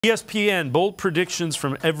ESPN, bold predictions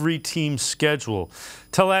from every team's schedule.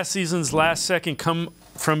 Till last season's last-second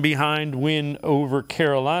come-from-behind win over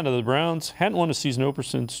Carolina, the Browns hadn't won a season opener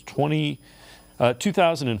since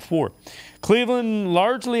 2004. Cleveland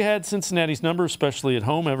largely had Cincinnati's number, especially at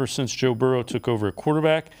home, ever since Joe Burrow took over at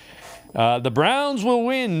quarterback. The Browns will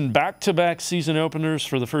win back-to-back season openers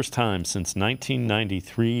for the first time since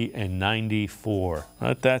 1993 and 94.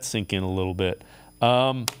 Let that sink in a little bit.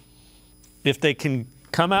 If they can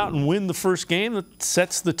come out and win the first game, that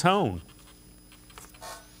sets the tone.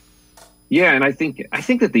 Yeah, and I think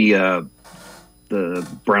that the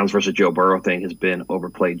Browns versus Joe Burrow thing has been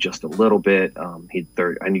overplayed just a little bit.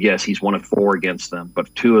 And yes, he's 1 of 4 against them,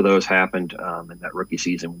 but 2 of those happened in that rookie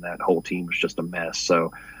season when that whole team was just a mess.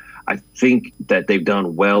 So I think that they've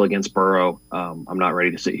done well against Burrow. I'm not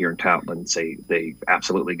ready to sit here and tout and say they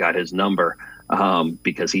absolutely got his number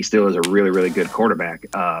because he still is a really, really good quarterback,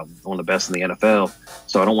 one of the best in the NFL.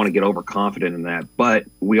 So I don't want to get overconfident in that. But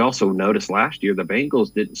we also noticed last year the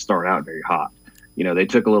Bengals didn't start out very hot. You know, they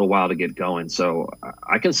took a little while to get going. So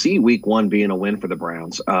I can see week 1 being a win for the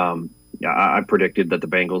Browns. I predicted that the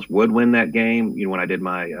Bengals would win that game, when I did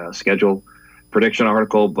my schedule prediction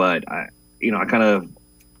article, but I kind of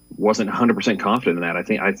wasn't 100% confident in that.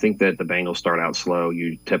 I think that the Bengals start out slow,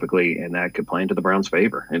 typically, and that could play into the Browns'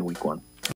 favor in week 1.